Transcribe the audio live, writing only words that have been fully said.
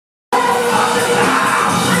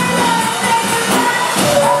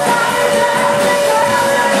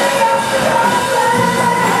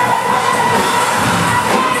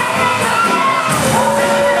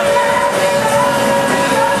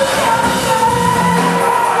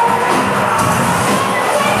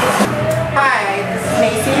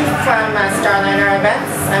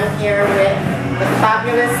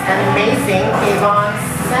fabulous and amazing Kayvon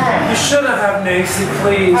Zand. You shouldn't have Nancy,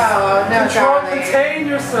 please. Oh, no, contain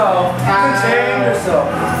yourself. Contain yourself.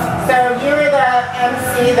 So you're the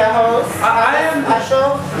MC, the host I am a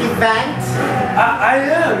special event. I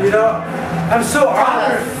am, you know. I'm so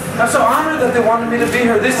honored. I'm so honored that they wanted me to be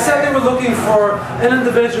here. They said they were looking for an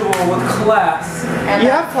individual with class. And you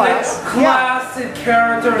have class. Class and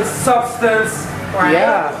character and substance. Right.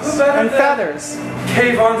 Yeah. And feathers.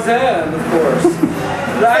 Kayvon Zand, of course.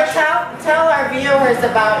 So tell our viewers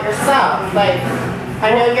about yourself. Like,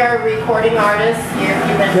 I know you're a recording artist.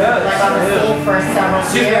 You've been like on the scene for several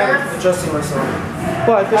years. I'm adjusting myself.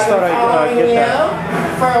 Well, I just thought I'd get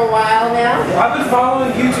that. For a while now. I've been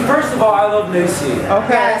following you too. First of all, I love Nancy.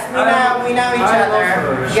 Okay. Yes, we know each I other.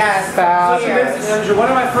 love her. Yes. Fabulous. One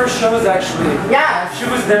of my first shows, actually. Yes. She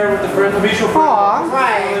was there with the mutual friend. Aww.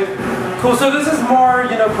 Right. Cool. So this is more,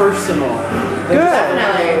 you know, personal. Good.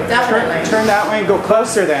 Definitely. Turn that way and go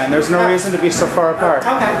closer. Then there's no reason to be so far apart.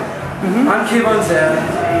 Okay. I'm Kayvon Zand,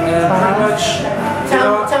 and pretty much.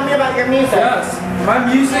 Tell me about your music. Yes, my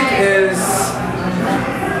music is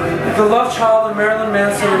the love child of Marilyn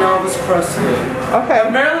Manson and Elvis Presley. Okay.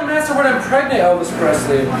 Marilyn Manson would impregnate Elvis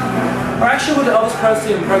Presley. Or actually, would Elvis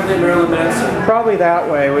Presley impregnate Marilyn Manson? Probably that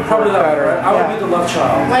way would probably work that better. Way. I would be the love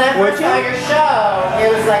child. When I first saw your show, it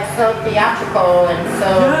was like so theatrical and so.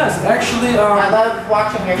 Yes, actually. I love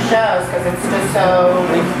watching your shows because it's just so.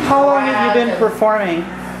 How long have you been performing?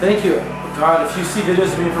 Thank you. God, if you see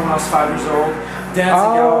videos of me from when I was 5 years old, dancing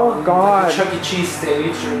out on like, the Chuck E. Cheese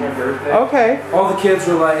stage during my birthday. Okay. All the kids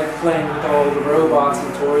were like playing with all the robots and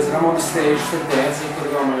toys, and I'm on the stage for dancing,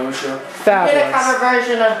 putting on my own show. Fabulous. You did a cover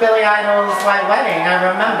version of Billy Idol's White Wedding, I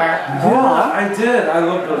remember. Yeah, I did. I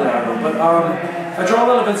love Billy Idol, but I draw a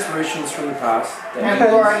lot of inspirations from the past. And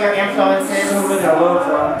who are your influences? So many. I love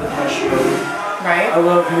the Depeche Mode. Right. I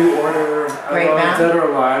love New Order. I love Dead or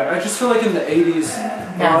Alive. I just feel like in the 80s,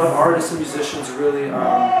 a lot of artists and musicians really,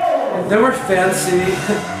 they were fancy,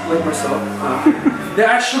 like myself. They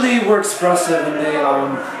actually were expressive and they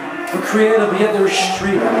were creative, but yet they were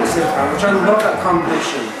street at the same time, which I love that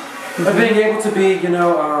combination. Of being able to be, you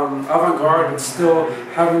know, avant-garde, but still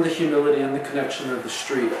having the humility and the connection of the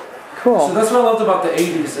street. Cool. So that's what I loved about the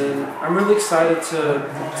 80s, and I'm really excited to,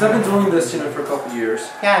 because I've been doing this, you know, for a couple years.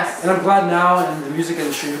 Yes. And I'm glad now in the music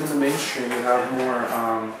industry, even in the mainstream, we have more,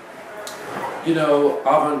 you know,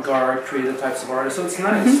 avant-garde, creative types of artists. So it's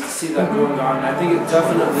nice to see that going on, and I think it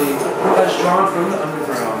definitely has drawn from the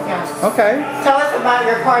underground. Yes. Okay. Tell us about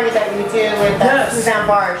your party that you do with Suzanne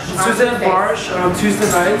Barsh. Suzanne Barsh, Tuesday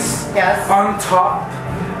nights. Yes. On top.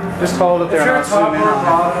 Just hold it there. If you're on top or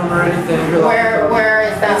bottom or anything, you're where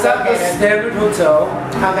is that It's at the Standard Hotel.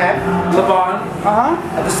 Okay. Lebanon.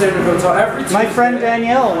 At the Standard Hotel every Tuesday. My friend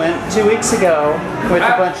Danielle went 2 weeks ago with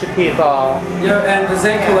a bunch of people. Yeah, and the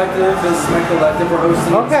Zane Collective is my collective. We're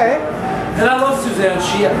hosting. Okay. And I love Suzanne.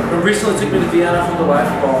 She recently took me to Vienna for the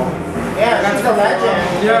Life Ball. Yeah, she's a legend.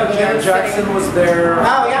 Yeah, Janet Jackson was there.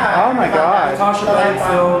 Oh, yeah. Oh, my God. Tasha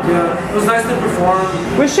Bedingfield. Yeah, it was nice to perform.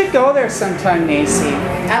 We should go there sometime, Nancy.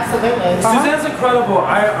 Absolutely. Suzanne's incredible.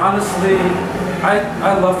 I honestly,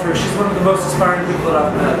 I love her. She's one of the most inspiring people that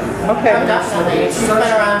I've met. Okay. Oh, definitely. She's been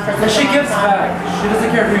around for such a long time. She gives back. She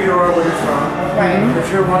doesn't care who you are or where you're from. Right.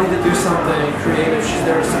 If you're wanting to do something creative, she's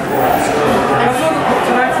there to support. So that's what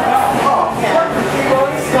tonight's about.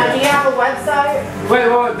 Now, do you have a website? Wait,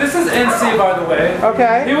 well, this is NC, by the way.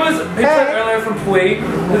 Okay. He played earlier from Puig.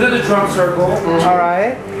 He did a drum circle. All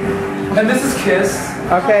right. And this is Kiss.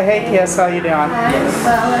 Okay, hey Kiss, how you doing?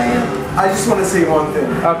 I just want to say one thing.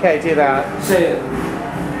 Okay, do that. Say it.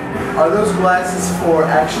 Are those glasses for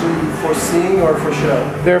seeing or for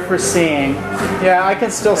show? They're for seeing. Yeah, I can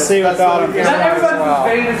still see without them. Not everyone's as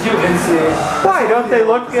vain as you, NC. Why? Don't they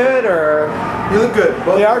look good or? You look good.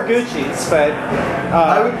 They are Gucci's, but.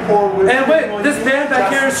 I would pour with. And wait, this band back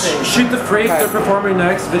here is Shoot the Freaks. They're performing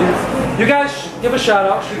next video. You guys give a shout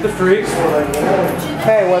out. Shoot the Freaks.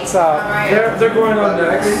 Hey, what's up? They're going on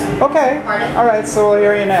next. Okay. All right, so we'll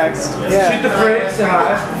hear you next. Yeah. Shoot the Freaks and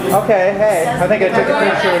hi. Okay. Hey, I think I took a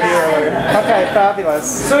picture of you earlier. Okay, fabulous.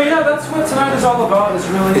 So yeah, that's what tonight is all about. Is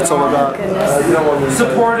really It's all about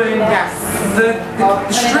supporting the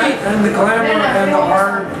street and the glamour and the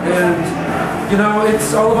art and. You know,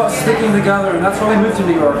 it's all about sticking together, and that's why we moved to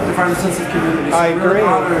New York, to find a sense of community. So I agree. Really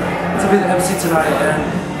honored to be the MC tonight, and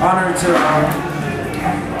honored to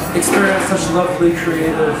experience such lovely,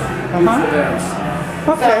 creative, beautiful bands.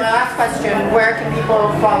 Okay. So my last question, where can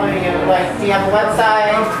people follow you? Like, do you have a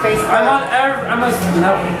website, Facebook? I'm a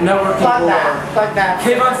networking Plug that. Plug that.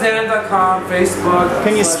 KayvonZand.com, Facebook.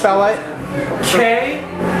 Can you spell it? K-A-Y,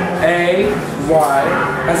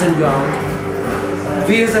 as in young.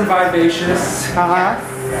 V as in vivacious.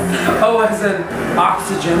 O as in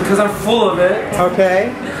oxygen, because I'm full of it. Okay.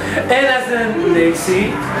 N as in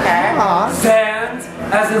Nacy. Zand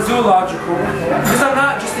as in zoological. Because I'm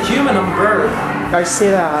not just a human, I'm a bird. I see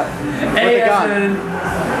that. A as in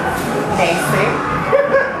Nacy.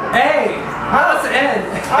 A. That's N.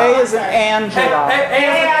 A is an Angela. A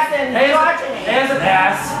as in androgyny. A as an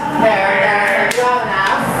ass. There. You have an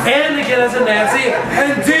ass. N again as in Nancy.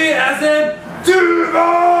 And D as in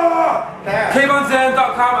Diva!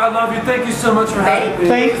 KayvonZand.com. I love you. Thank you so much for having me.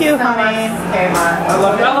 Thank you, honey. I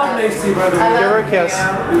love you. I love Nacy, by the way. Give her a kiss.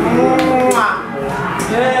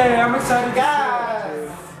 Yay, I'm excited.